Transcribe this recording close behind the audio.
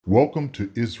Welcome to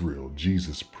Israel,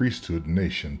 Jesus Priesthood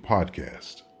Nation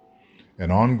podcast, an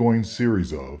ongoing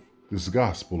series of This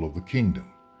Gospel of the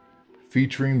Kingdom,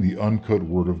 featuring the uncut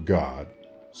Word of God,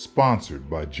 sponsored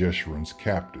by Jeshurun's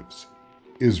captives,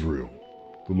 Israel,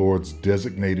 the Lord's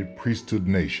designated priesthood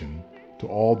nation to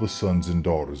all the sons and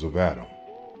daughters of Adam.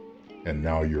 And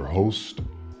now your host,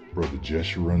 Brother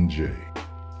Jeshurun J.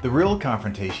 The real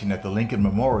confrontation at the Lincoln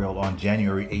Memorial on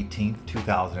January 18,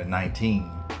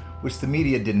 2019, which the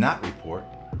media did not report,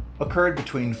 occurred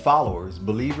between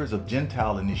believers of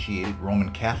Gentile-initiated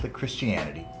Roman Catholic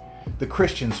Christianity, the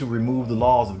Christians who removed the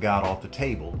laws of God off the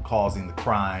table, causing the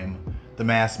crime, the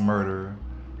mass murder,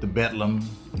 the bedlam,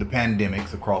 the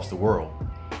pandemics across the world,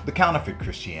 the counterfeit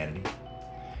Christianity,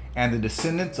 and the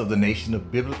descendants of the nation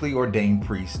of biblically ordained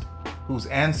priests whose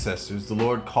ancestors the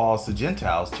Lord caused the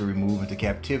Gentiles to remove into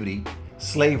captivity,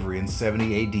 slavery in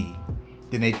 70 AD.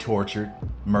 Then they tortured,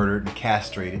 murdered, and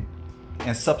castrated,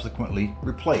 and subsequently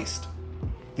replaced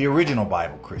the original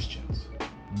Bible Christians,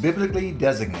 biblically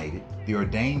designated the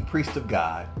ordained priests of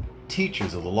God,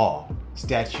 teachers of the law,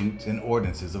 statutes, and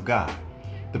ordinances of God,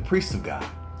 the priests of God,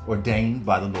 ordained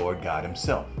by the Lord God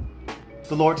Himself,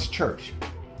 the Lord's church.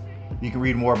 You can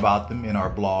read more about them in our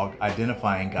blog,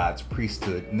 Identifying God's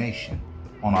Priesthood Nation,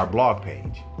 on our blog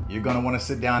page. You're going to want to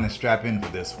sit down and strap in for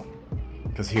this one,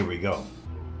 because here we go.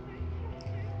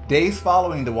 Days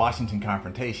following the Washington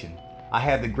confrontation, I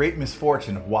had the great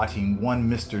misfortune of watching one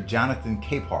Mr. Jonathan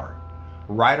Capehart,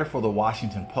 writer for the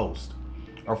Washington Post,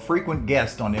 a frequent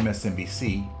guest on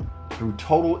MSNBC, through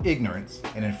total ignorance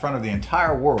and in front of the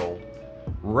entire world,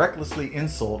 recklessly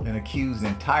insult and accuse the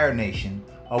entire nation,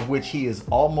 of which he is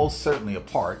almost certainly a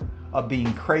part, of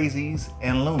being crazies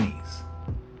and loonies.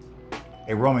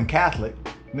 A Roman Catholic,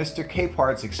 Mr.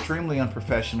 Capehart's extremely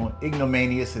unprofessional,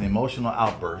 ignominious, and emotional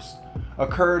outburst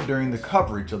occurred during the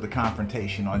coverage of the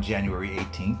confrontation on January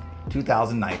 18,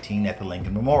 2019 at the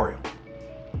Lincoln Memorial.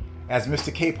 As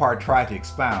Mr. Capehart tried to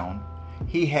expound,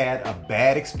 he had a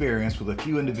bad experience with a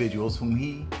few individuals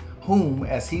whom,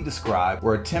 as he described,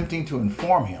 were attempting to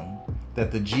inform him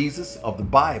that the Jesus of the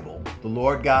Bible, the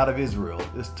Lord God of Israel,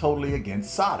 is totally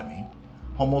against sodomy,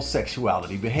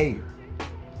 homosexuality behavior.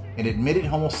 An admitted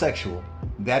homosexual,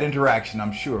 that interaction,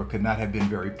 I'm sure, could not have been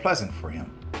very pleasant for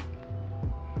him.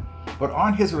 But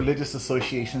aren't his religious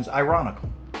associations ironical?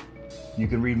 You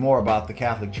can read more about the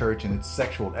Catholic Church and its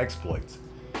sexual exploits.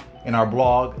 In our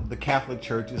blog, The Catholic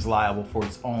Church is Liable for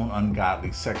Its Own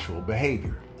Ungodly Sexual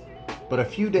Behavior. But a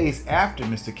few days after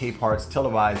Mr. Capehart's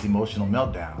televised emotional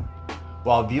meltdown,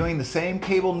 while viewing the same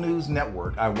cable news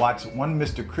network, I watched one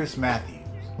Mr. Chris Matthews,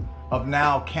 of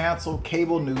now canceled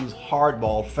cable news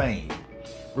hardball fame,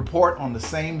 report on the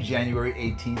same January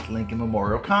 18th Lincoln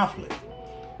Memorial conflict,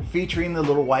 featuring the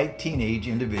little white teenage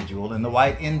individual and the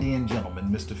white Indian gentleman,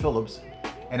 Mr. Phillips,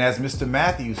 and as Mr.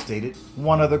 Matthews stated,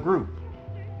 one other group.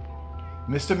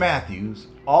 Mr. Matthews,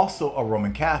 also a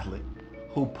Roman Catholic,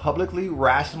 who publicly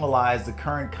rationalized the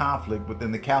current conflict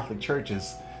within the Catholic Church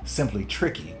as simply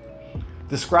tricky,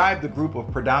 described the group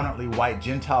of predominantly white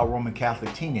Gentile Roman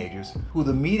Catholic teenagers who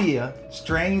the media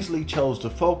strangely chose to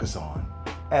focus on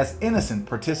as innocent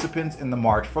participants in the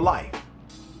March for Life.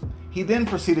 He then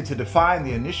proceeded to define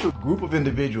the initial group of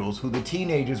individuals who the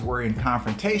teenagers were in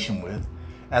confrontation with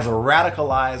as a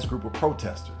radicalized group of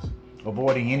protesters,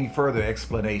 avoiding any further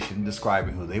explanation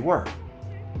describing who they were.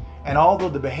 And although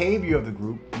the behavior of the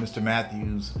group Mr.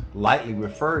 Matthews lightly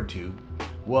referred to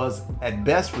was at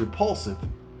best repulsive,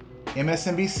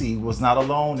 MSNBC was not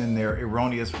alone in their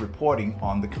erroneous reporting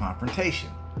on the confrontation,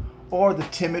 or the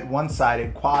timid,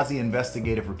 one-sided,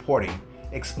 quasi-investigative reporting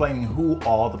explaining who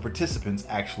all the participants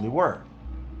actually were.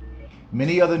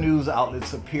 Many other news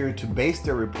outlets appeared to base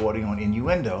their reporting on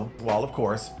innuendo, while of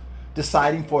course,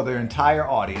 deciding for their entire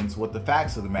audience what the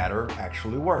facts of the matter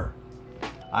actually were.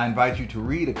 I invite you to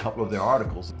read a couple of their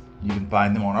articles. You can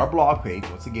find them on our blog page,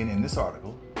 once again in this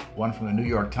article, one from the New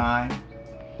York Times,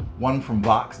 one from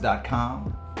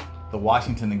Vox.com, the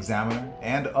Washington Examiner,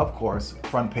 and of course,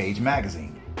 Front Page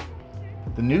Magazine.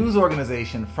 The news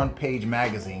organization Front Page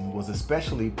Magazine was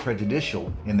especially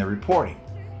prejudicial in their reporting,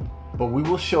 but we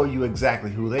will show you exactly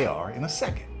who they are in a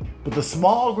second. But the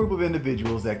small group of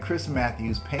individuals that Chris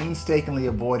Matthews painstakingly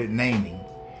avoided naming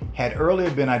had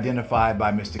earlier been identified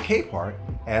by Mr. Capehart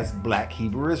as Black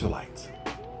Hebrew Israelites.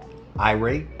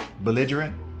 Irate,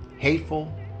 belligerent, hateful,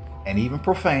 and even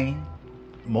profane.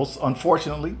 Most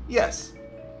unfortunately, yes.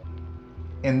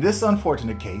 In this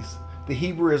unfortunate case, the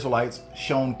Hebrew Israelites,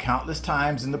 shown countless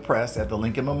times in the press at the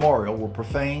Lincoln Memorial, were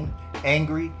profane,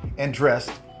 angry, and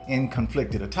dressed in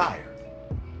conflicted attire,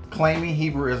 claiming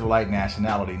Hebrew Israelite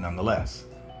nationality nonetheless,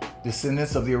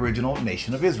 descendants of the original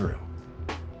nation of Israel.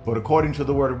 But according to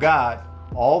the Word of God,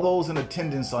 all those in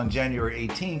attendance on January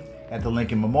 18th at the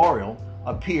Lincoln Memorial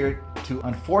appeared to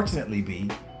unfortunately be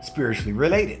spiritually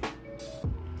related.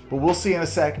 But we'll see in a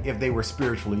sec if they were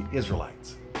spiritually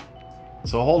Israelites.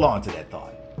 So hold on to that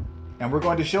thought. And we're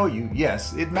going to show you,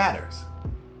 yes, it matters.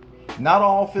 Not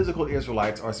all physical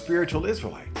Israelites are spiritual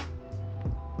Israelites.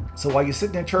 So while you're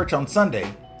sitting in church on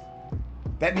Sunday,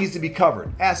 that needs to be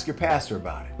covered. Ask your pastor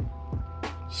about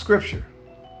it. Scripture.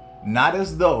 Not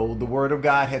as though the word of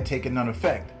God had taken none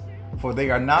effect, for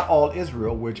they are not all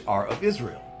Israel which are of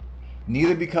Israel.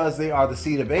 Neither because they are the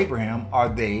seed of Abraham are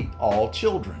they all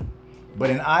children. But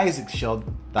in Isaac shall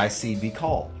thy seed be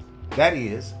called. That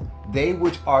is, they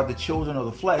which are the children of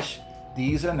the flesh,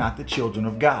 these are not the children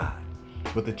of God,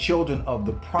 but the children of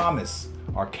the promise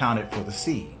are counted for the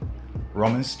seed.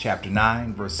 Romans chapter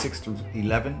 9, verse 6 through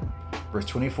 11, verse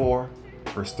 24,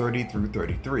 verse 30 through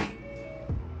 33.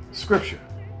 Scripture.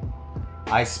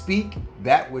 I speak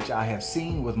that which I have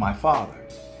seen with my father,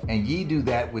 and ye do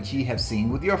that which ye have seen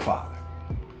with your father.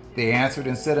 They answered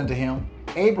and said unto him,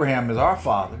 Abraham is our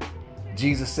father.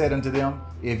 Jesus said unto them,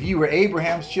 If ye were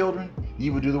Abraham's children, ye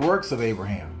would do the works of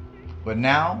Abraham. But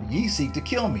now ye seek to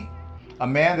kill me, a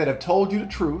man that have told you the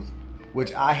truth,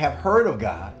 which I have heard of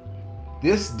God.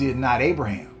 This did not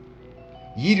Abraham.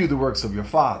 Ye do the works of your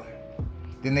father.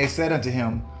 Then they said unto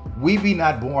him, We be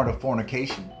not born of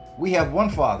fornication. We have one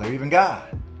Father, even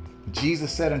God.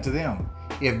 Jesus said unto them,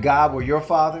 If God were your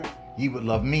Father, ye would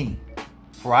love me.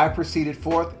 For I proceeded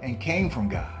forth and came from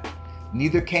God.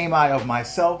 Neither came I of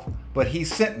myself, but he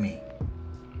sent me.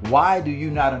 Why do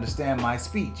you not understand my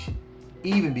speech?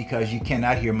 Even because ye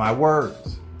cannot hear my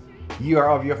words. Ye are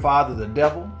of your father the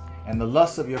devil, and the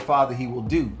lusts of your father he will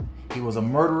do. He was a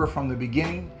murderer from the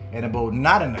beginning, and abode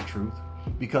not in the truth,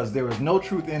 because there is no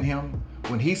truth in him.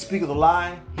 When he speaketh a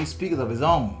lie, he speaketh of his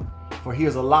own, for he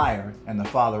is a liar and the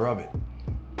father of it.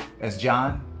 As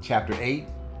John chapter 8,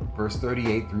 verse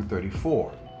 38 through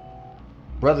 34.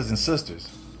 Brothers and sisters,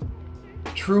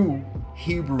 true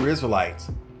Hebrew Israelites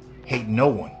hate no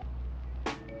one.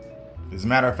 As a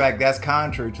matter of fact, that's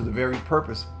contrary to the very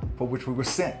purpose for which we were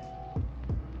sent.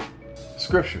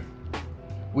 Scripture.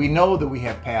 We know that we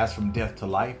have passed from death to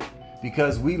life,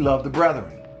 because we love the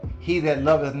brethren. He that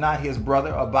loveth not his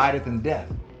brother abideth in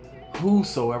death.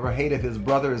 Whosoever hateth his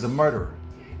brother is a murderer,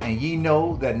 and ye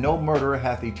know that no murderer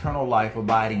hath eternal life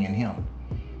abiding in him.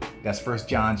 That's 1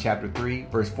 John chapter 3,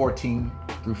 verse 14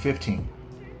 through 15.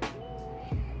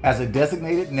 As a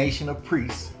designated nation of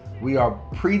priests, we are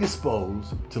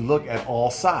predisposed to look at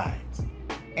all sides,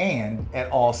 and at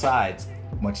all sides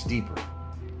much deeper.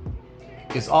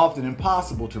 It's often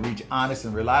impossible to reach honest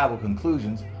and reliable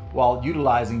conclusions while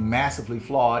utilizing massively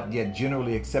flawed yet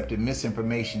generally accepted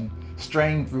misinformation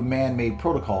strained through man-made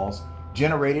protocols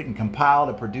generated and compiled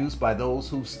and produced by those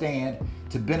who stand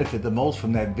to benefit the most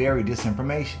from that very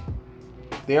disinformation.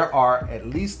 There are at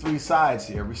least three sides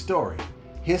to every story: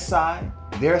 his side,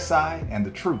 their side, and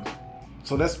the truth.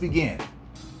 So let's begin.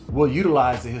 We'll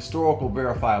utilize the historical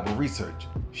verifiable research,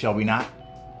 shall we not?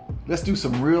 Let's do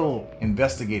some real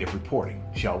investigative reporting,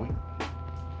 shall we?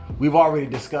 We've already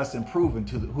discussed and proven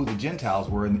who the Gentiles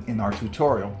were in our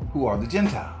tutorial. Who are the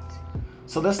Gentiles?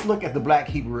 So let's look at the black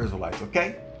Hebrew Israelites,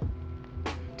 okay?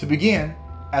 To begin,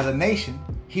 as a nation,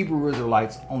 Hebrew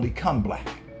Israelites only come black.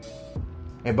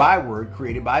 A byword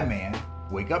created by man.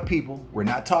 Wake up, people, we're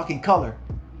not talking color.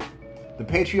 The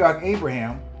patriarch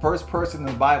Abraham, first person in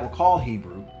the Bible called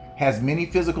Hebrew, has many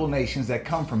physical nations that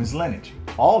come from his lineage,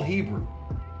 all Hebrew,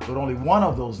 but only one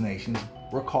of those nations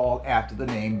were called after the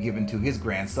name given to his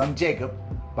grandson Jacob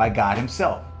by God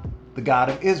himself, the God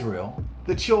of Israel,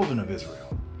 the children of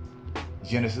Israel.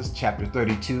 Genesis chapter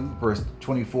 32, verse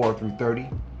 24 through 30,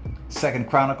 2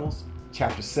 Chronicles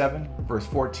chapter 7, verse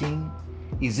 14,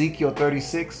 Ezekiel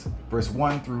 36, verse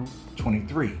 1 through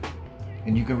 23.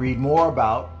 And you can read more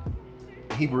about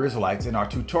Hebrew Israelites in our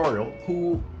tutorial,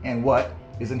 Who and What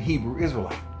is an Hebrew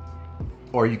Israelite?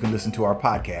 Or you can listen to our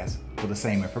podcast for the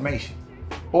same information.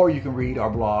 Or you can read our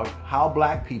blog, How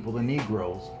Black People, the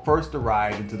Negroes, First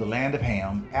Arrived into the Land of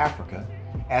Ham, Africa,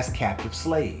 as Captive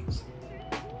Slaves.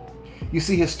 You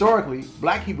see, historically,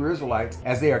 black Hebrew Israelites,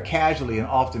 as they are casually and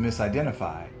often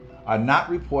misidentified, are not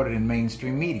reported in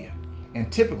mainstream media,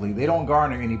 and typically they don't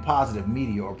garner any positive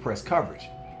media or press coverage.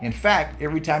 In fact,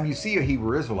 every time you see a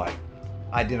Hebrew Israelite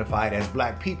identified as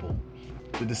black people,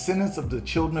 the descendants of the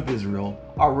children of Israel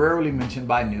are rarely mentioned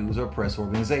by news or press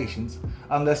organizations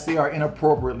unless they are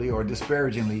inappropriately or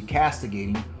disparagingly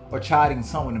castigating or chiding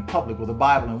someone in public with a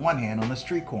Bible in one hand on a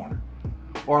street corner,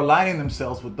 or aligning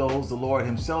themselves with those the Lord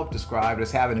himself described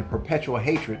as having a perpetual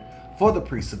hatred for the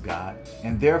priests of God,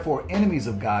 and therefore enemies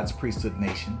of God's priesthood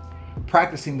nation,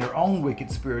 practicing their own wicked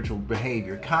spiritual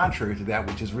behavior contrary to that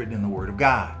which is written in the Word of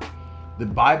God. The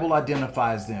Bible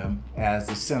identifies them as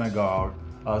the synagogue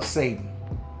of Satan.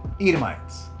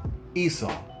 Edomites,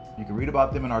 Esau. You can read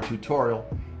about them in our tutorial,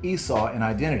 Esau and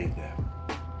Identity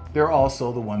Theft. They're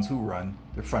also the ones who run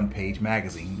the Front Page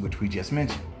magazine, which we just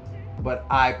mentioned. But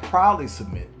I proudly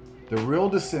submit the real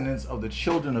descendants of the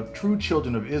true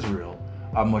children of Israel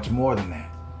are much more than that.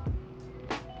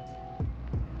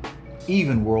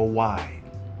 Even worldwide,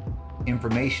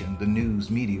 information the news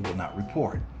media will not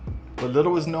report. But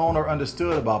little is known or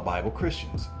understood about Bible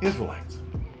Christians, Israelites,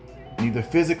 neither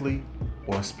physically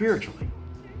or spiritually.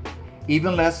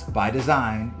 Even less by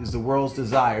design is the world's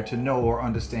desire to know or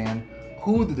understand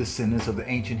who the descendants of the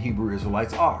ancient Hebrew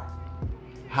Israelites are,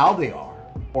 how they are,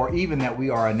 or even that we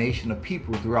are a nation of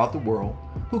people throughout the world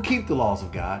who keep the laws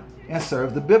of God and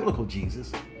serve the biblical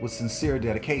Jesus with sincere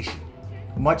dedication,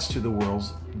 much to the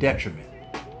world's detriment.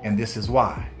 And this is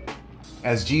why.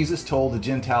 As Jesus told the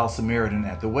Gentile Samaritan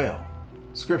at the well,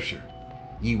 Scripture,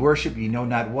 ye worship ye know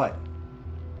not what.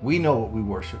 We know what we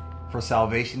worship, for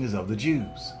salvation is of the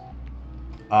Jews.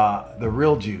 The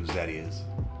real Jews, that is,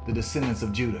 the descendants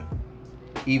of Judah,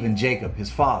 even Jacob, his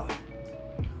father.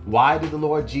 Why did the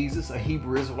Lord Jesus, a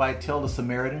Hebrew Israelite, tell the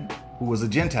Samaritan, who was a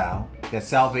Gentile, that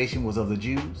salvation was of the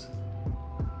Jews?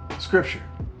 Scripture,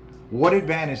 what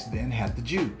advantage then hath the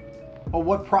Jew? Or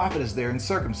what profit is there in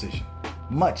circumcision?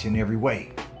 Much in every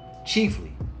way,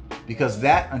 chiefly because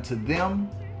that unto them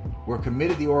were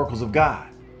committed the oracles of God.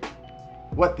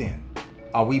 What then?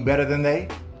 Are we better than they?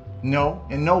 No,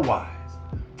 in no wise.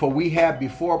 For we have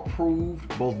before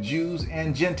proved, both Jews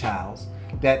and Gentiles,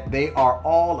 that they are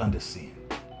all under sin.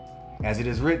 As it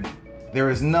is written, there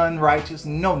is none righteous,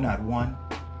 no, not one.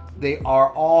 They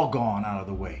are all gone out of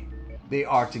the way. They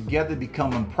are together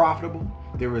become unprofitable.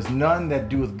 There is none that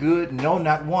doeth good, no,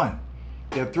 not one.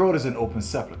 Their throat is an open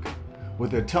sepulchre.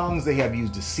 With their tongues they have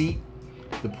used deceit.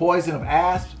 The poison of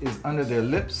asps is under their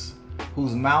lips,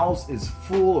 whose mouths is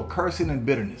full of cursing and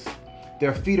bitterness.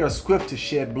 Their feet are swift to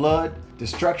shed blood.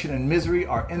 Destruction and misery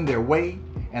are in their way,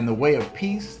 and the way of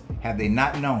peace have they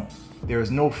not known. There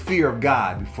is no fear of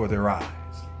God before their eyes.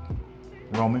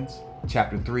 Romans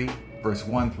chapter 3, verse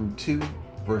 1 through 2,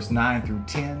 verse 9 through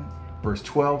 10, verse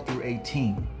 12 through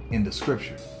 18 in the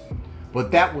Scripture. But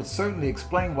that would certainly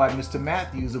explain why Mr.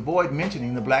 Matthews avoided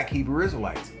mentioning the black Hebrew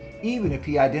Israelites, even if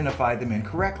he identified them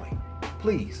incorrectly.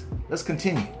 Please, let's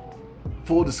continue.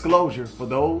 Full disclosure for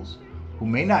those who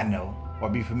may not know or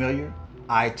be familiar,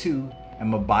 I too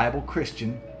am a Bible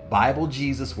Christian, Bible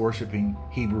Jesus worshiping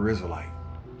Hebrew Israelite.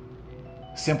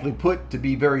 Simply put, to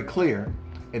be very clear,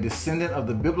 a descendant of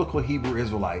the biblical Hebrew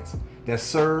Israelites that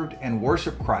served and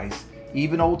worshiped Christ,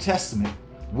 even Old Testament,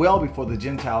 well before the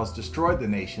Gentiles destroyed the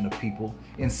nation of people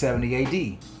in 70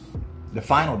 AD, the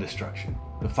final destruction,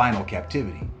 the final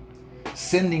captivity,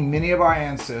 sending many of our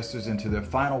ancestors into their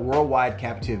final worldwide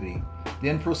captivity,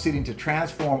 then proceeding to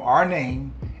transform our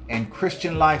name and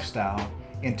Christian lifestyle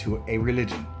into a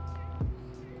religion,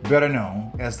 better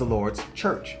known as the Lord's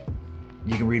Church.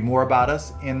 You can read more about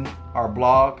us in our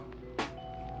blog,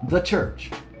 The Church.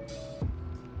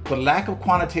 The lack of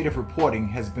quantitative reporting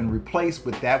has been replaced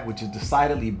with that which is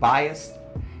decidedly biased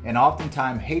and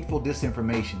oftentimes hateful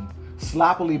disinformation,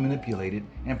 sloppily manipulated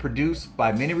and produced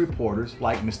by many reporters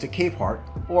like Mr. Capehart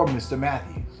or Mr.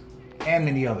 Matthews, and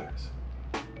many others.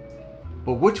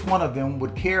 But which one of them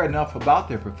would care enough about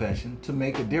their profession to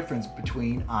make a difference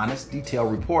between honest,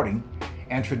 detailed reporting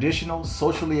and traditional,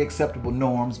 socially acceptable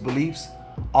norms, beliefs,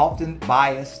 often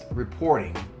biased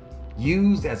reporting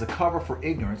used as a cover for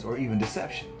ignorance or even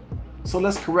deception? So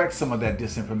let's correct some of that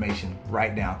disinformation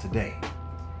right now today.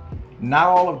 Not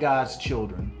all of God's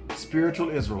children,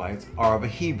 spiritual Israelites, are of a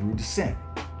Hebrew descent.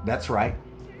 That's right.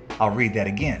 I'll read that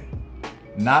again.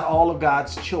 Not all of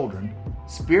God's children,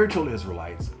 spiritual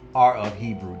Israelites, are of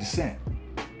Hebrew descent.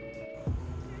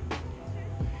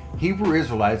 Hebrew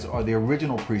Israelites are the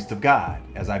original priests of God,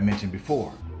 as I mentioned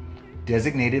before,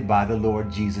 designated by the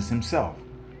Lord Jesus himself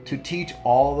to teach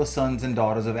all the sons and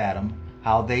daughters of Adam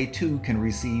how they too can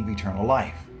receive eternal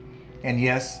life. And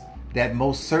yes, that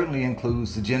most certainly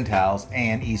includes the Gentiles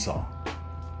and Esau.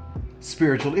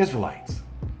 Spiritual Israelites,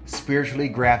 spiritually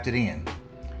grafted in,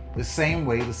 the same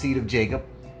way the seed of Jacob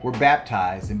were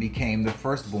baptized and became the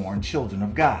firstborn children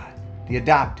of God, the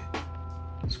adopted.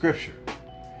 Scripture.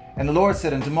 And the Lord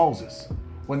said unto Moses,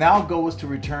 when thou goest to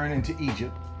return into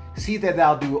Egypt, see that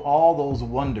thou do all those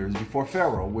wonders before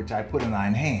Pharaoh, which I put in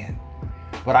thine hand.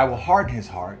 But I will harden his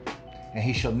heart, and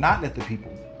he shall not let the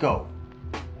people go.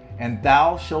 And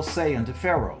thou shalt say unto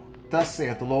Pharaoh, Thus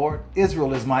saith the Lord,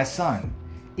 Israel is my son,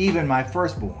 even my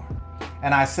firstborn.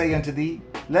 And I say unto thee,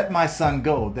 let my son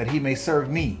go, that he may serve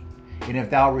me. And if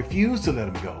thou refuse to let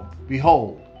him go,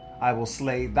 behold, I will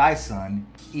slay thy son,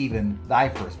 even thy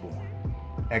firstborn.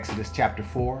 Exodus chapter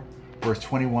 4, verse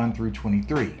 21 through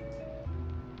 23.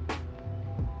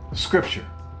 Scripture.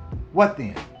 What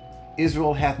then?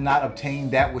 Israel hath not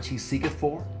obtained that which he seeketh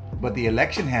for, but the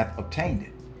election hath obtained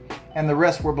it, and the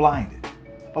rest were blinded.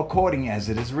 According as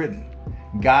it is written,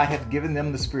 God hath given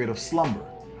them the spirit of slumber,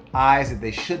 eyes that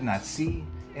they should not see,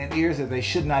 and ears that they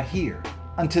should not hear,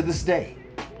 unto this day.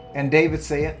 And David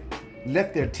saith,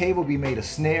 let their table be made a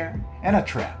snare, and a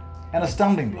trap, and a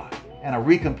stumbling block, and a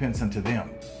recompense unto them.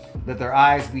 Let their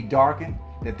eyes be darkened,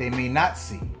 that they may not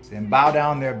see, and bow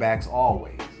down their backs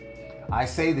always. I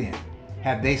say then,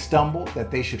 have they stumbled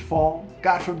that they should fall?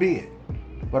 God forbid.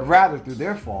 But rather through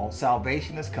their fall,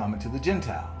 salvation is coming to the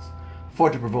Gentiles, for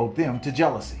to provoke them to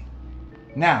jealousy.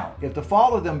 Now, if the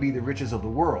fall of them be the riches of the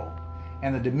world,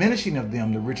 and the diminishing of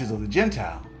them the riches of the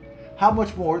Gentile, how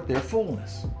much more their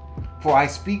fullness? For I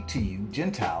speak to you,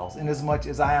 Gentiles, inasmuch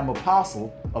as I am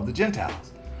apostle of the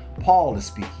Gentiles. Paul is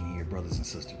speaking here, brothers and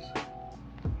sisters.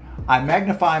 I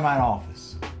magnify mine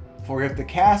office. For if the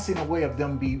casting away of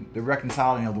them be the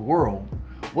reconciling of the world,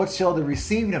 what shall the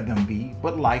receiving of them be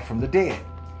but life from the dead?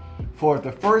 For if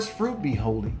the first fruit be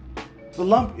holy, the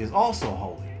lump is also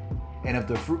holy. And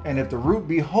if the root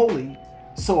be holy,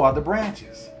 so are the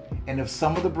branches. And if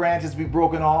some of the branches be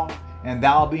broken off, and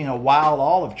thou being a wild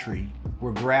olive tree,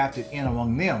 were grafted in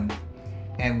among them,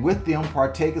 and with them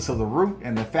partakest of the root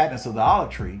and the fatness of the olive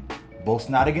tree, boast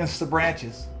not against the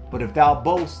branches, but if thou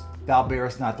boast, thou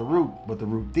bearest not the root, but the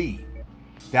root thee.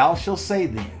 Thou shalt say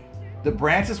then, the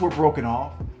branches were broken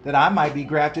off, that I might be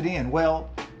grafted in. Well,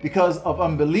 because of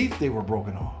unbelief they were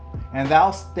broken off, and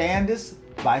thou standest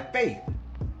by faith.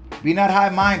 Be not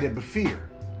high-minded, but fear.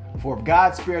 For if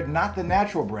God spared not the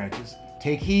natural branches,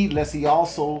 take heed lest he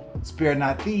also spare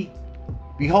not thee.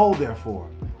 Behold, therefore,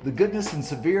 the goodness and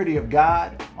severity of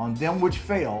God on them which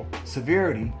fail,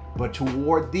 severity, but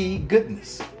toward thee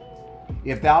goodness.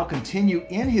 If thou continue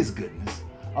in his goodness,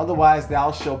 otherwise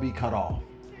thou shalt be cut off.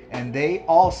 And they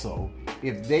also,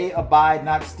 if they abide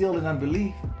not still in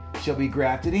unbelief, shall be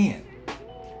grafted in.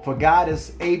 For God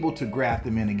is able to graft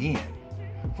them in again.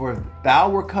 For if thou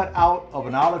were cut out of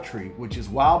an olive tree, which is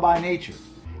wild by nature,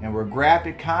 and were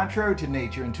grafted contrary to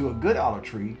nature into a good olive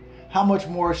tree, how much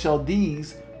more shall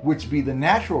these, which be the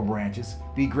natural branches,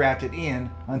 be grafted in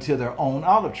unto their own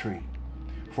olive tree?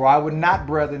 For I would not,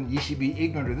 brethren, ye should be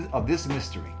ignorant of this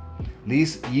mystery,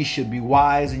 lest ye should be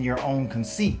wise in your own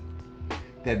conceit,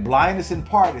 that blindness in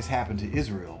part has happened to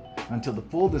Israel, until the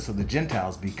fullness of the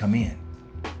Gentiles be come in.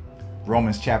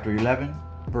 Romans chapter 11,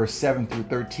 verse 7 through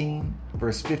 13,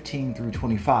 verse 15 through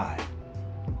 25.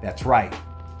 That's right,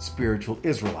 spiritual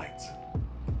Israelites.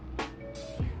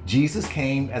 Jesus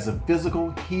came as a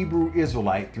physical Hebrew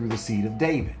Israelite through the seed of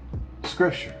David.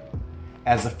 Scripture.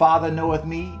 As the Father knoweth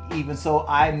me, even so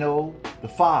I know the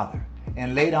Father,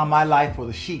 and lay down my life for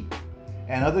the sheep.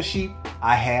 And other sheep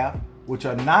I have, which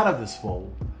are not of this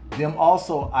fold, them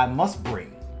also I must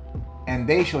bring. And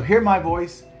they shall hear my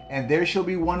voice, and there shall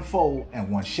be one fold and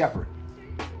one shepherd.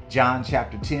 John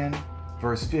chapter 10,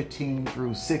 verse 15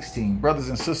 through 16. Brothers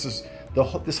and sisters,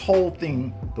 this whole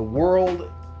thing, the world,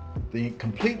 the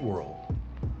complete world,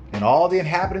 and all the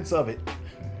inhabitants of it,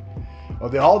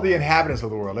 all the inhabitants of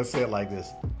the world, let's say it like this.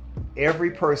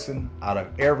 Every person out of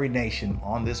every nation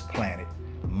on this planet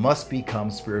must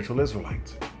become spiritual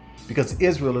Israelites. Because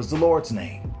Israel is the Lord's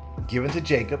name, given to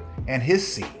Jacob and his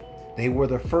seed. They were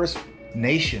the first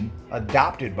nation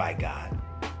adopted by God,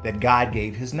 that God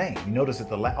gave his name. You notice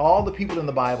that all the people in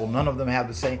the Bible, none of them have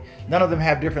the same, none of them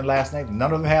have different last names,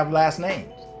 none of them have last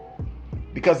names.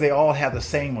 Because they all have the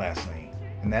same last name.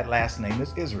 And that last name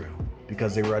is Israel,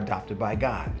 because they were adopted by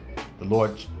God. The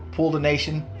Lord pulled a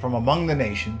nation from among the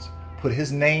nations, put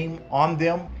his name on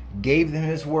them, gave them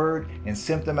his word, and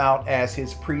sent them out as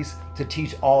his priests to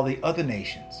teach all the other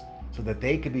nations so that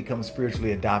they could become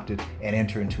spiritually adopted and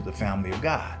enter into the family of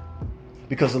God.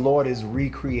 Because the Lord is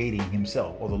recreating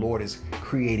himself, or the Lord is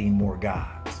creating more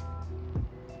gods.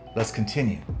 Let's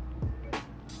continue.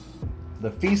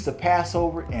 The Feast of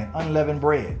Passover and Unleavened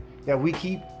Bread that we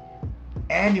keep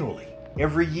annually,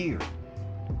 every year.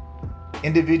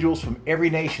 Individuals from every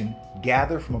nation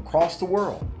gather from across the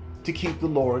world to keep the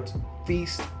Lord's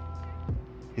feast,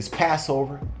 his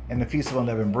Passover, and the Feast of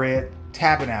Unleavened Bread,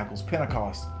 Tabernacles,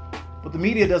 Pentecost. But the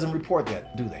media doesn't report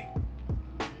that, do they?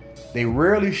 They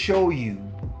rarely show you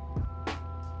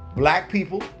black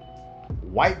people,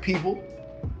 white people,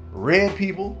 red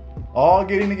people, all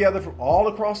getting together from all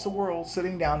across the world,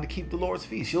 sitting down to keep the Lord's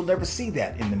feast. You'll never see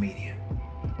that in the media.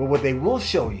 But what they will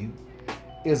show you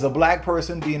is a black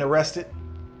person being arrested,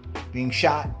 being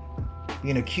shot,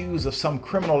 being accused of some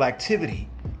criminal activity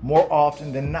more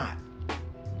often than not.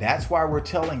 That's why we're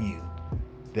telling you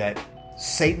that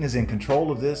Satan is in control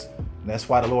of this. That's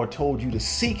why the Lord told you to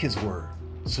seek his word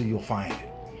so you'll find it.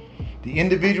 The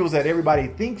individuals that everybody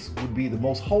thinks would be the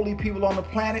most holy people on the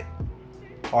planet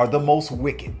are the most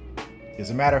wicked.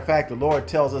 As a matter of fact, the Lord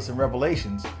tells us in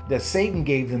Revelations that Satan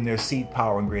gave them their seat,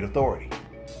 power, and great authority.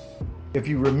 If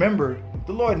you remember,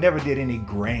 the Lord never did any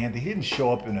grand. He didn't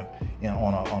show up on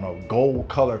a gold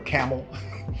color camel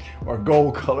or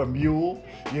gold color mule,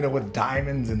 with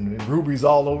diamonds and rubies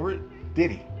all over it,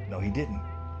 did he? No, he didn't.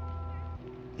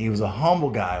 He was a humble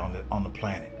guy on the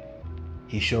planet.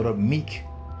 He showed up meek,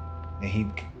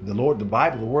 and the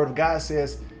Bible, the Word of God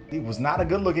says he was not a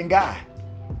good-looking guy.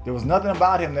 There was nothing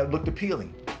about him that looked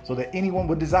appealing, so that anyone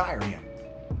would desire him.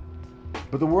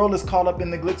 But the world is caught up in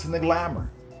the glitz and the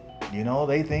glamour.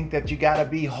 They think that you got to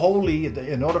be holy.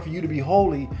 In order for you to be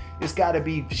holy, it's got to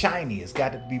be shiny. It's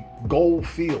got to be gold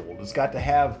filled. It's got to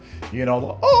have,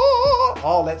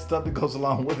 all that stuff that goes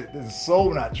along with it. This is so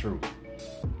not true.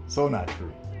 So not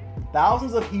true.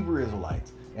 Thousands of Hebrew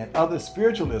Israelites and other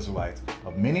spiritual Israelites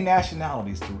of many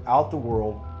nationalities throughout the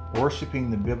world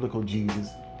worshiping the biblical Jesus,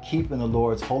 keeping the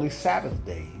Lord's holy Sabbath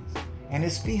days and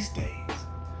his feast days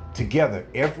together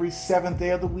every seventh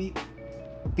day of the week,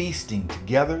 feasting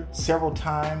together several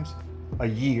times a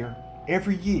year,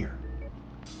 every year.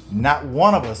 Not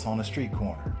one of us on a street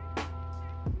corner.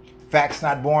 Facts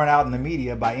not borne out in the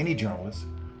media by any journalist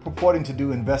purporting to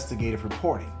do investigative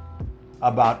reporting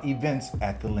about events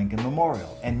at the Lincoln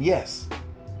Memorial. And yes,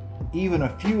 even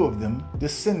a few of them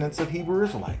descendants of Hebrew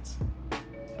Israelites.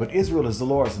 But Israel is the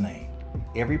Lord's name.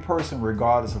 Every person,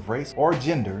 regardless of race or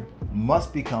gender,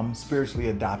 must become spiritually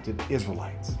adopted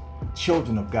Israelites,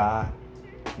 children of God,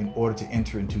 in order to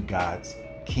enter into God's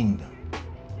kingdom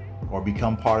or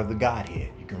become part of the Godhead.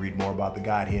 You can read more about the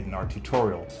Godhead in our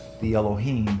tutorial, The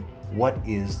Elohim, What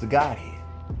is the Godhead?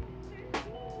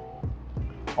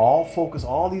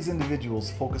 All these individuals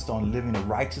focused on living a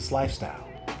righteous lifestyle,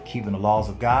 keeping the laws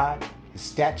of God, his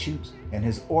statutes, and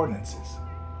his ordinances.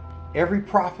 Every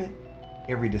prophet,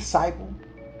 every disciple,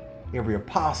 every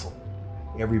apostle,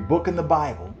 every book in the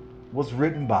Bible was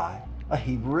written by a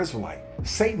Hebrew Israelite.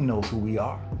 Satan knows who we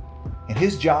are, and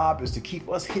his job is to keep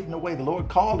us hidden away. The Lord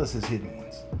called us his hidden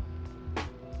ones.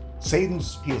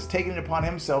 He has taken it upon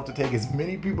himself to take as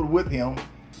many people with him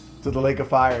to the lake of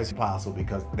fire as possible,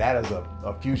 because that is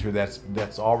a future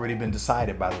that's already been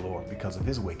decided by the Lord because of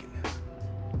his wickedness.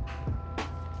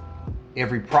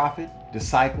 Every prophet,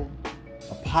 disciple,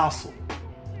 apostle,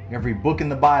 every book in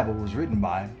the Bible was written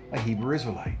by a Hebrew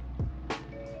Israelite,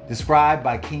 described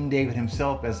by King David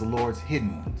himself as the Lord's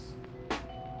hidden ones.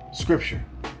 Scripture.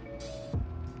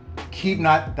 Keep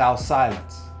not thou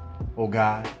silence, O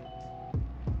God.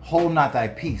 Hold not thy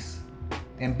peace,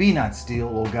 and be not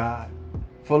still, O God.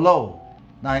 For lo,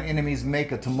 thine enemies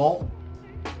make a tumult,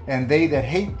 and they that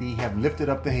hate thee have lifted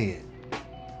up the head.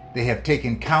 They have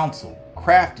taken counsel,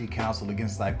 crafty counsel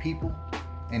against thy people,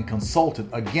 and consulted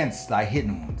against thy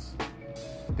hidden ones.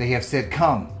 They have said,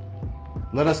 Come,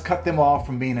 let us cut them off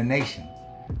from being a nation,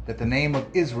 that the name of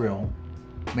Israel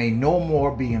may no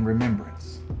more be in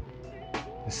remembrance.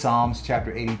 Psalms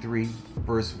chapter 83,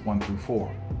 verse 1 through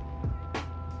 4.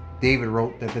 David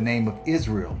wrote that the name of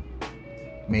Israel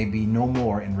may be no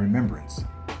more in remembrance.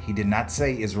 He did not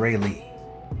say Israeli.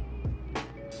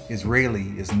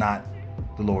 Israeli is not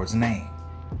the Lord's name.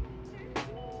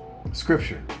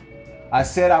 Scripture. I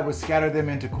said I would scatter them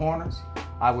into corners.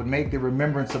 I would make the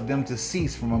remembrance of them to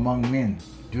cease from among men.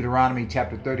 Deuteronomy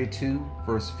chapter 32,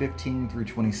 verse 15 through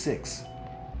 26.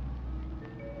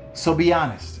 So be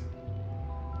honest.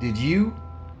 Did you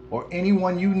or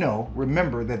anyone you know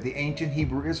remember that the ancient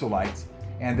Hebrew Israelites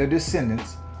and their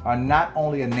descendants are not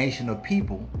only a nation of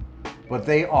people, but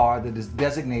they are the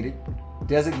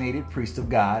designated priest of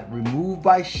God, removed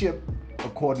by ship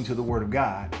according to the word of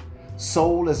God,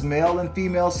 sold as male and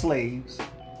female slaves,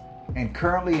 and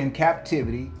currently in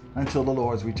captivity until the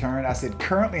Lord's return. I said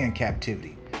currently in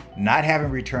captivity, not having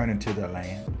returned into their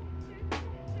land.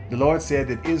 The Lord said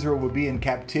that Israel would be in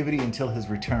captivity until his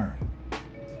return,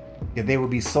 that they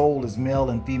would be sold as male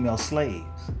and female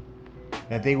slaves,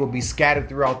 that they would be scattered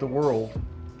throughout the world,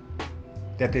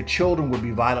 that their children would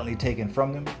be violently taken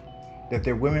from them, that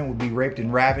their women would be raped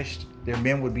and ravished, their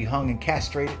men would be hung and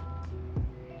castrated,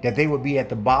 that they would be at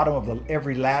the bottom of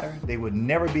every ladder. They would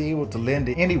never be able to lend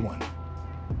to anyone.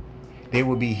 They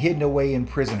would be hidden away in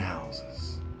prison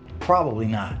houses. Probably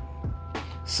not.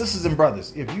 Sisters and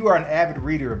brothers, if you are an avid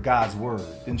reader of God's word,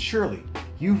 then surely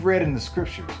you've read in the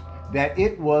scriptures that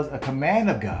it was a command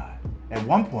of God at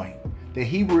one point that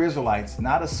Hebrew Israelites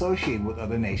not associate with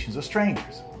other nations or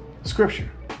strangers. Scripture.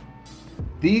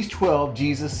 These 12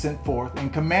 Jesus sent forth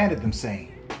and commanded them,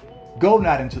 saying, Go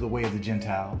not into the way of the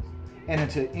Gentiles, and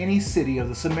into any city of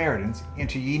the Samaritans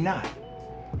enter ye not,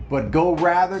 but go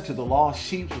rather to the lost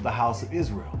sheep of the house of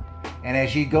Israel. And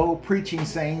as ye go, preaching,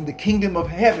 saying, The kingdom of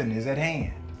heaven is at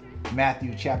hand.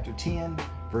 Matthew chapter 10,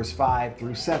 verse 5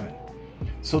 through 7.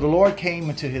 So the Lord came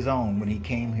into his own when he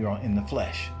came here in the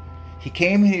flesh. He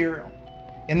came here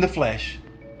in the flesh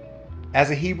as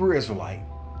a Hebrew Israelite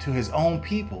to his own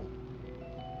people,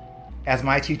 as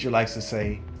my teacher likes to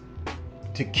say,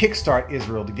 to kickstart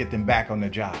Israel to get them back on their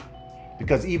job.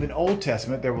 Because even Old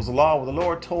Testament, there was a law where the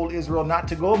Lord told Israel not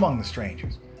to go among the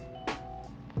strangers.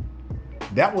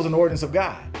 That was an ordinance of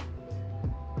God.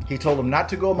 He told them not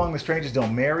to go among the strangers,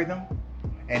 don't marry them.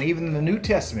 And even in the New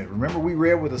Testament, remember we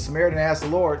read where the Samaritan asked the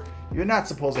Lord, you're not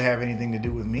supposed to have anything to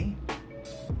do with me.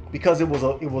 Because it was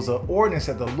an ordinance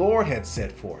that the Lord had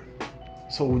set forth.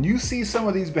 So when you see some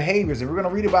of these behaviors, and we're going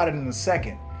to read about it in a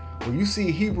second, when you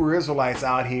see Hebrew Israelites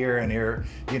out here and they're,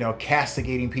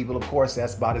 castigating people, of course,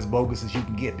 that's about as bogus as you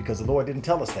can get, because the Lord didn't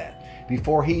tell us that.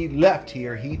 Before he left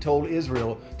here, he told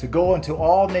Israel to go into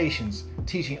all nations,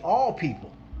 teaching all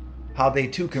people how they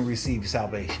too can receive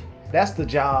salvation. That's the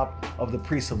job of the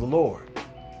priests of the Lord.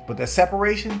 But the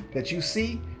separation that you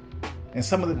see and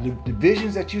some of the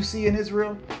divisions that you see in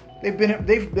Israel, they've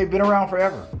been around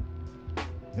forever.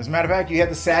 As a matter of fact, you had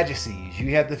the Sadducees,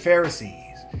 you had the Pharisees,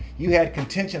 you had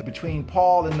contention between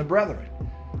Paul and the brethren,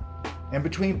 and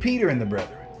between Peter and the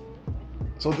brethren.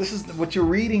 So this is what you're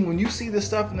reading when you see this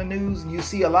stuff in the news, and you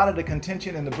see a lot of the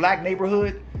contention in the black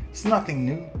neighborhood. It's nothing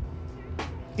new.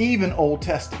 Even Old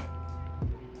Testament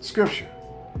Scripture,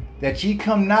 that ye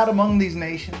come not among these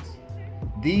nations,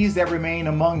 these that remain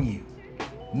among you,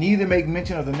 neither make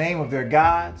mention of the name of their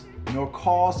gods, nor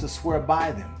cause to swear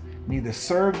by them, neither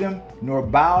serve them, nor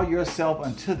bow yourself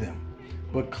unto them,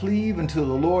 but cleave unto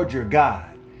the Lord your God,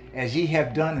 as ye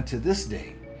have done unto this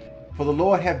day. For the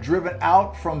Lord hath driven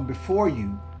out from before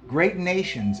you great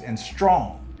nations and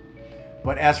strong.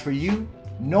 But as for you,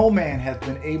 no man hath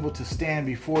been able to stand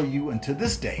before you unto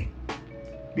this day.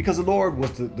 Because the Lord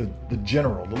was the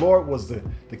general. The Lord was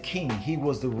the king. He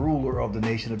was the ruler of the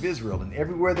nation of Israel. And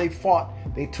everywhere they fought,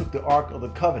 they took the Ark of the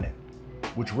Covenant,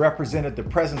 which represented the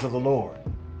presence of the Lord.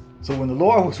 So when the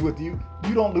Lord was with you,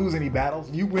 you don't lose any battles.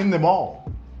 You win them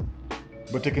all.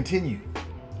 But to continue.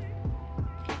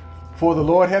 For the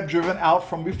Lord hath driven out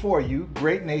from before you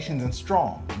great nations and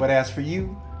strong. But as for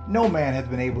you, no man hath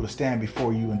been able to stand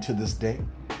before you unto this day.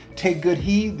 Take good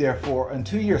heed, therefore,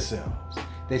 unto yourselves,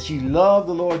 that ye love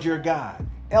the Lord your God.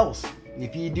 Else,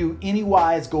 if ye do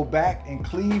anywise go back and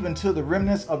cleave unto the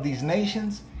remnants of these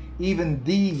nations, even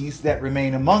these that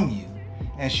remain among you,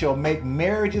 and shall make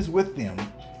marriages with them,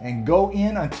 and go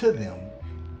in unto them,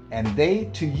 and they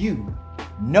to you,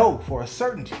 know for a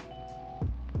certainty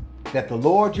that the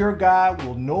Lord your God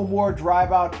will no more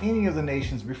drive out any of the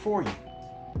nations before you,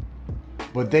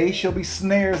 but they shall be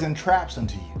snares and traps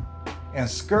unto you, and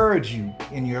scourge you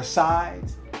in your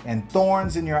sides, and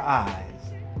thorns in your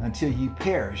eyes, until ye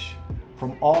perish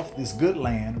from off this good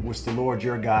land which the Lord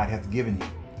your God hath given you.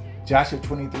 Joshua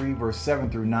 23, verse 7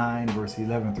 through 9, verse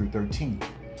 11 through 13.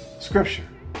 Scripture.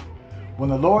 When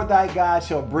the Lord thy God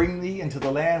shall bring thee into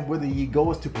the land whither ye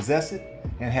goest to possess it,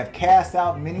 and have cast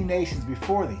out many nations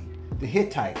before thee, the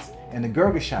Hittites, and the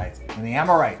Girgashites, and the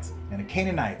Amorites, and the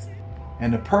Canaanites,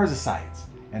 and the Perizzites,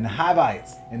 and the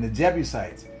Hivites, and the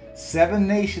Jebusites, 7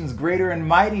 nations greater and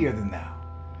mightier than thou.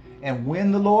 And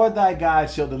when the Lord thy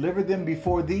God shall deliver them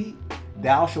before thee,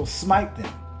 thou shalt smite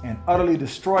them, and utterly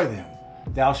destroy them.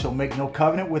 Thou shalt make no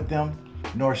covenant with them,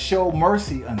 nor show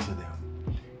mercy unto them.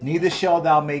 Neither shalt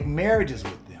thou make marriages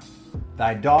with them.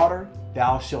 Thy daughter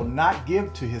thou shalt not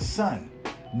give to his son,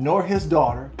 nor his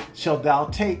daughter shalt thou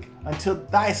take unto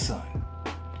thy son.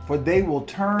 For they will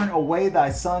turn away thy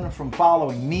son from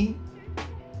following me,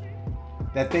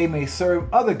 that they may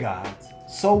serve other gods.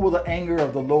 So will the anger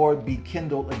of the Lord be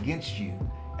kindled against you,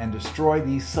 and destroy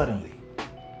thee suddenly.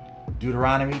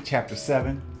 Deuteronomy chapter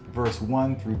 7, verse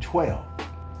 1 through 12.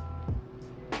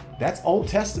 That's Old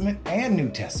Testament and New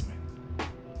Testament.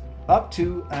 Up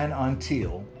to and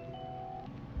until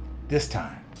this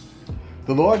time.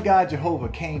 The Lord God Jehovah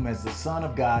came as the Son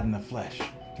of God in the flesh,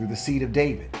 through the seed of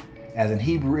David, as an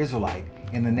Hebrew Israelite,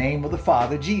 in the name of the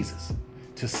Father Jesus,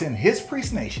 to send his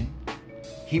priest nation,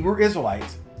 Hebrew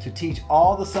Israelites, to teach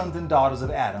all the sons and daughters of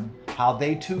Adam how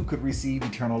they too could receive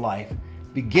eternal life,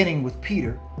 beginning with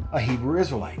Peter, a Hebrew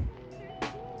Israelite.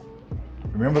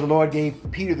 Remember, the Lord gave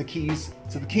Peter the keys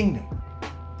to the kingdom.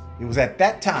 It was at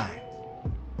that time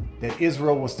that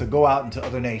Israel was to go out into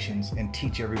other nations and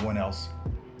teach everyone else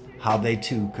how they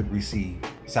too could receive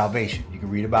salvation. You can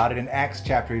read about it in Acts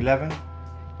chapter 11,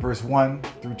 verse 1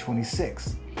 through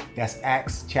 26. That's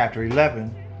Acts chapter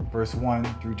 11, verse 1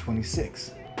 through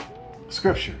 26.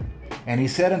 Scripture. And he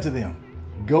said unto them,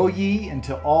 Go ye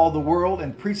into all the world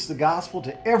and preach the gospel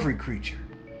to every creature.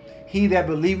 He that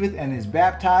believeth and is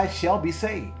baptized shall be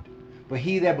saved, but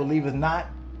he that believeth not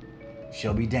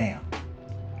shall be damned.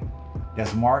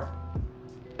 That's Mark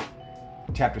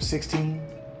chapter 16,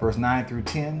 verse 9 through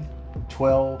 10,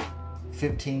 12,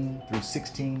 15 through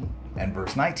 16, and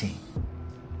verse 19.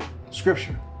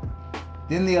 Scripture.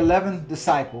 Then the 11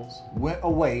 disciples went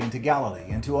away into Galilee,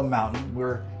 into a mountain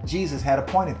where Jesus had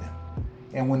appointed them.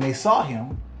 And when they saw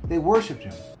him, they worshipped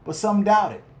him, but some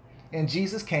doubted. And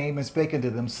Jesus came and spake unto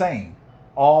them, saying,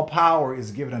 All power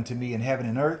is given unto me in heaven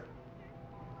and earth.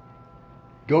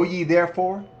 Go ye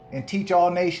therefore and teach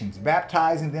all nations,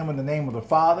 baptizing them in the name of the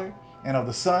Father, and of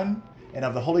the Son, and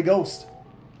of the Holy Ghost,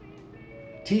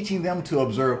 teaching them to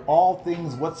observe all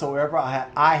things whatsoever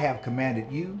I have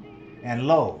commanded you. And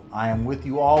lo, I am with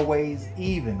you always,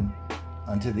 even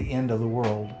unto the end of the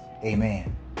world.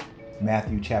 Amen.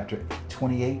 Matthew chapter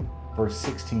 28, verse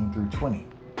 16 through 20.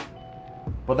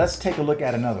 But let's take a look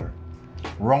at another.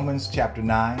 Romans chapter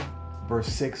 9, verse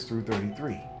 6 through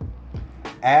 33.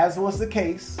 As was the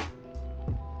case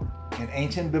in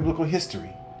ancient biblical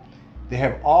history, there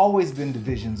have always been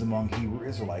divisions among Hebrew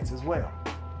Israelites as well.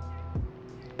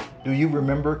 Do you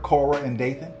remember Korah and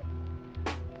Dathan?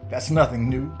 That's nothing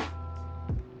new.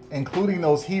 Including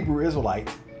those Hebrew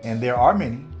Israelites, and there are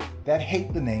many, that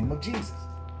hate the name of Jesus.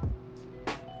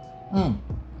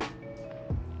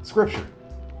 Scripture.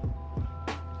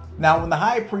 Now when the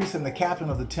high priest and the captain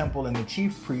of the temple and the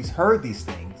chief priests heard these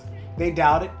things, they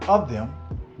doubted of them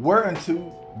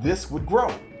whereunto this would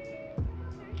grow.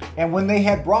 And when they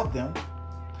had brought them,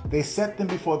 they set them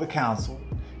before the council,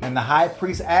 and the high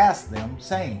priest asked them,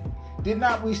 saying, Did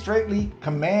not we straitly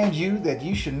command you that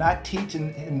you should not teach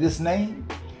in this name?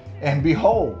 And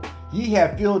behold, ye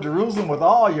have filled Jerusalem with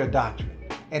all your doctrine,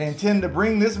 and intend to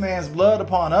bring this man's blood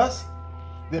upon us?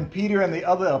 Then Peter and the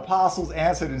other apostles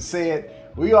answered and said,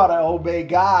 We ought to obey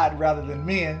God rather than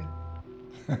men.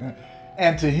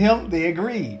 And to him they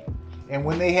agreed. And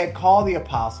when they had called the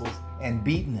apostles and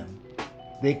beaten them,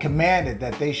 they commanded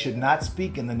that they should not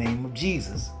speak in the name of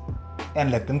Jesus,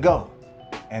 and let them go.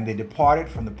 And they departed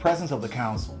from the presence of the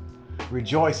council,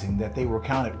 rejoicing that they were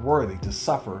counted worthy to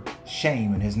suffer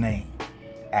shame in his name.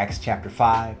 Acts chapter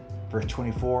 5, verse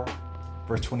 24,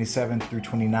 verse 27 through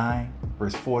 29,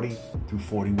 verse 40 through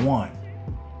 41.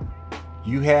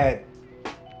 You had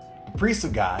the priests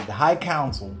of God, the high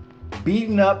council,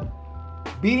 beating up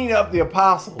the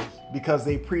apostles because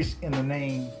they preached in the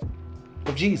name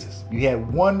of Jesus. You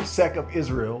had one sect of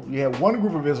Israel, you had one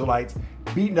group of Israelites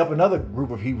beating up another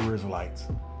group of Hebrew Israelites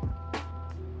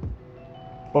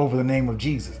over the name of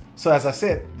Jesus. So as I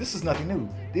said, this is nothing new.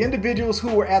 The individuals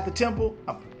who were at the temple,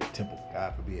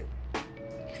 God forbid.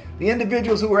 The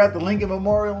individuals who were at the Lincoln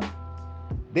Memorial,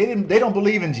 they don't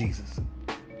believe in Jesus.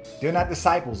 They're not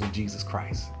disciples of Jesus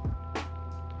Christ.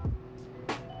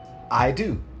 I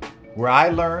do. Where I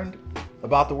learned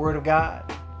about the Word of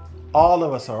God, all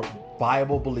of us are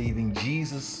Bible-believing,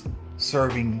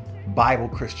 Jesus-serving Bible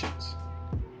Christians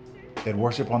that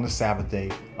worship on the Sabbath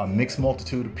day, a mixed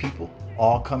multitude of people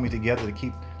all coming together to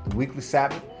keep the weekly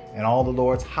Sabbath and all the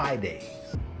Lord's high days.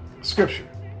 Scripture.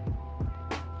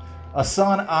 A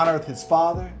son honoreth his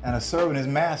father, and a servant his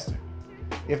master.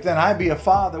 If then I be a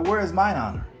father, where is mine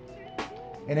honor?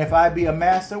 And if I be a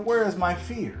master, where is my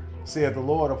fear? Saith the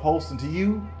Lord of hosts unto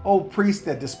you, O priests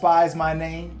that despise my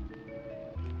name.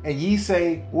 And ye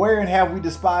say, Wherein have we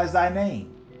despised thy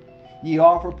name? Ye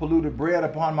offer polluted bread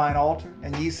upon mine altar,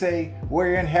 and ye say,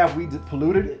 Wherein have we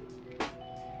polluted it?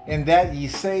 In that ye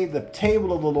say, The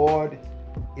table of the Lord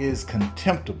is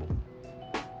contemptible.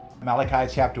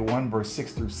 Malachi chapter 1, verse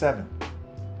 6 through 7.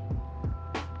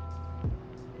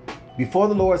 Before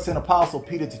the Lord sent Apostle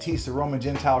Peter to teach the Roman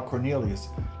Gentile Cornelius,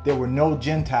 there were no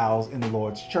Gentiles in the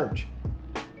Lord's church.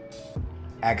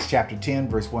 Acts chapter 10,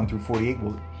 verse 1 through 48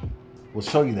 will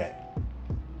show you that.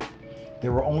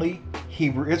 There were only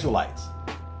Hebrew Israelites.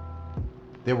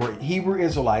 There were Hebrew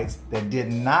Israelites that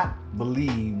did not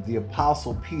believe the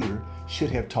Apostle Peter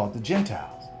should have taught the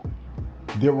Gentiles.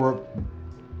 There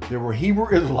were Hebrew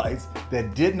Israelites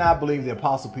that did not believe the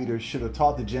Apostle Peter should have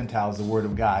taught the Gentiles the Word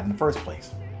of God in the first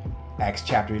place. Acts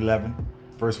chapter 11,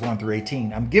 verse 1 through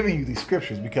 18. I'm giving you these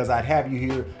scriptures because I'd have you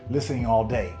here listening all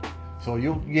day. So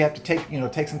you have to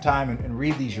take some time and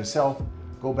read these yourself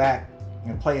go back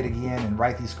and play it again and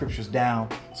write these scriptures down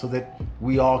so that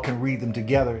we all can read them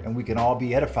together and we can all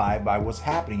be edified by what's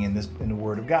happening in the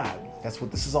Word of God. That's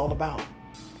what this is all about.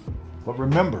 But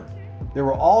remember, there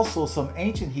were also some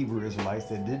ancient Hebrew Israelites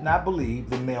that did not believe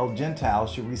the male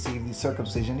Gentiles should receive the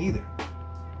circumcision either,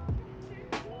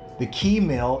 the key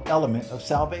male element of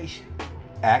salvation.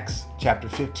 Acts chapter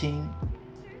 15,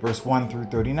 verse 1 through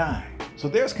 39. So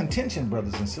there's contention,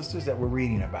 brothers and sisters, that we're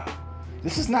reading about.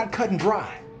 This is not cut and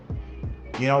dry.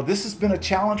 This has been a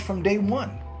challenge from day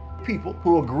one. People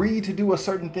who agreed to do a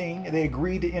certain thing, they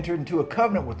agreed to enter into a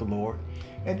covenant with the Lord,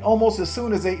 and almost as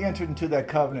soon as they entered into that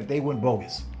covenant, they went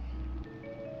bogus.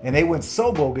 And they went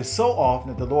so bogus so often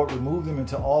that the Lord removed them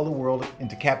into all the world,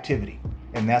 into captivity.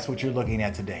 And that's what you're looking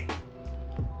at today.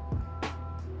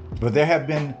 But there have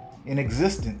been in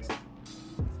existence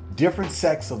different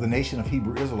sects of the nation of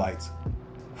Hebrew Israelites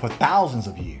for thousands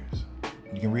of years.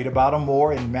 You can read about them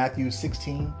more in Matthew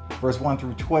 16, verse 1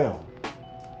 through 12.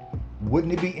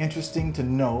 Wouldn't it be interesting to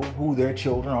know who their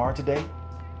children are today?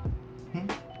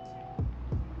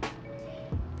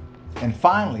 And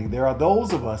finally, there are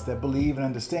those of us that believe and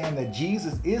understand that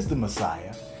Jesus is the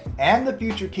Messiah and the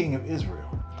future King of Israel.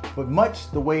 But much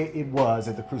the way it was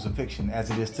at the crucifixion as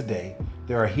it is today,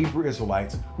 there are Hebrew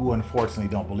Israelites who unfortunately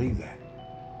don't believe that.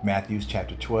 Matthew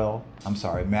chapter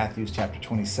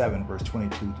 27, verse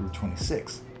 22 through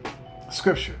 26.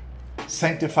 Scripture,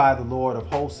 sanctify the Lord of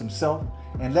hosts himself,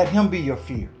 and let him be your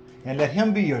fear, and let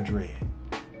him be your dread.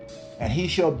 And he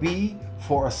shall be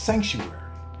for a sanctuary,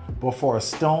 but for a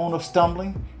stone of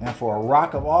stumbling, and for a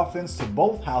rock of offense to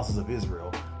both houses of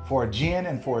Israel, for a gin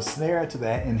and for a snare to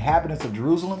the inhabitants of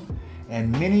Jerusalem.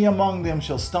 And many among them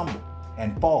shall stumble,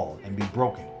 and fall, and be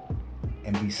broken,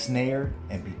 and be snared,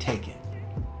 and be taken.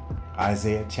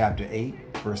 Isaiah chapter 8,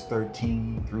 verse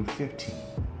 13 through 15.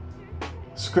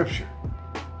 Scripture,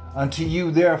 unto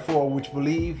you therefore which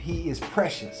believe he is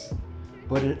precious,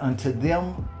 but unto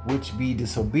them which be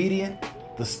disobedient,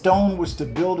 the stone which the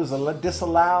builders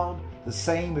disallowed, the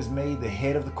same is made the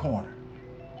head of the corner,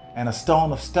 and a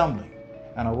stone of stumbling,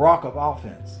 and a rock of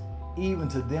offense, even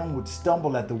to them which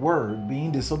stumble at the word,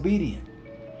 being disobedient,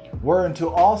 whereunto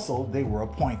also they were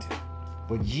appointed.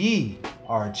 But ye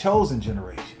are a chosen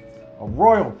generation, a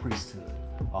royal priesthood,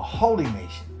 a holy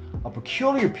nation, a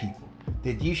peculiar people,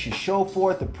 that ye should show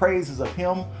forth the praises of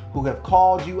him who have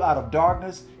called you out of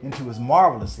darkness into his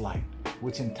marvelous light,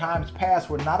 which in times past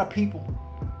were not a people,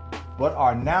 but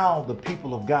are now the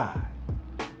people of God,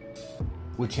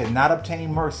 which had not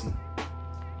obtained mercy,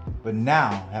 but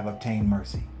now have obtained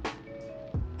mercy.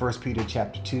 1 Peter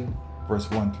chapter 2, verse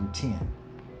 1 through 10.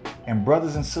 And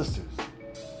brothers and sisters,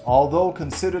 although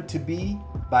considered to be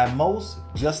by most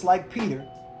just like Peter,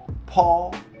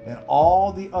 Paul, and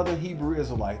all the other Hebrew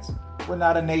Israelites, were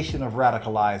not a nation of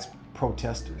radicalized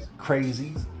protesters,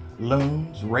 crazies,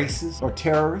 loons, racists, or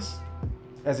terrorists.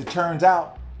 As it turns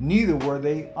out, neither were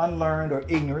they unlearned or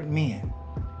ignorant men.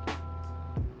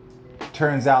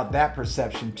 Turns out that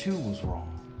perception too was wrong.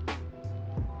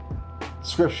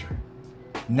 Scripture,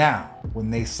 now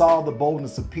when they saw the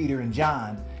boldness of Peter and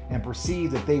John and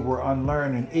perceived that they were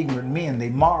unlearned and ignorant men, they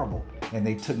marveled, and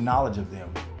they took knowledge of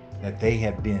them, that they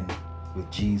had been with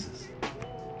Jesus.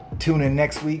 Tune in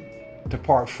next week to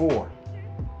part 4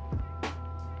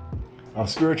 of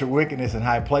Spiritual Wickedness in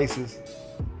High Places.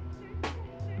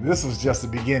 This was just the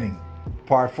beginning.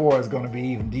 Part 4 is going to be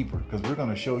even deeper, because we're going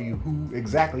to show you who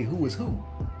is who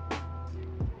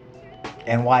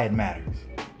and why it matters.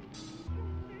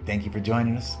 Thank you for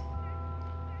joining us.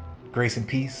 Grace and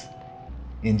peace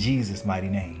in Jesus' mighty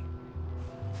name.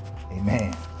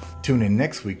 Amen. Tune in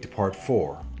next week to part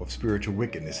 4 of Spiritual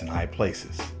Wickedness in High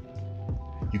Places.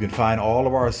 You can find all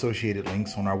of our associated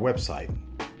links on our website,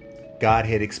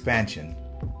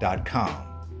 GodheadExpansion.com,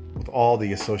 with all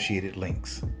the associated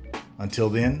links. Until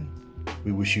then,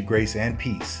 we wish you grace and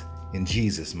peace in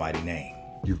Jesus' mighty name.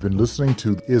 You've been listening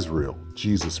to Israel,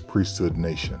 Jesus Priesthood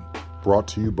Nation, brought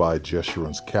to you by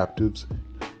Jeshurun's Captives,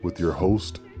 with your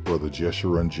host, Brother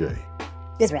Jeshurun J.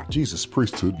 Israel. Jesus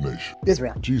Priesthood Nation.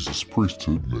 Israel. Jesus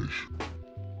Priesthood Nation.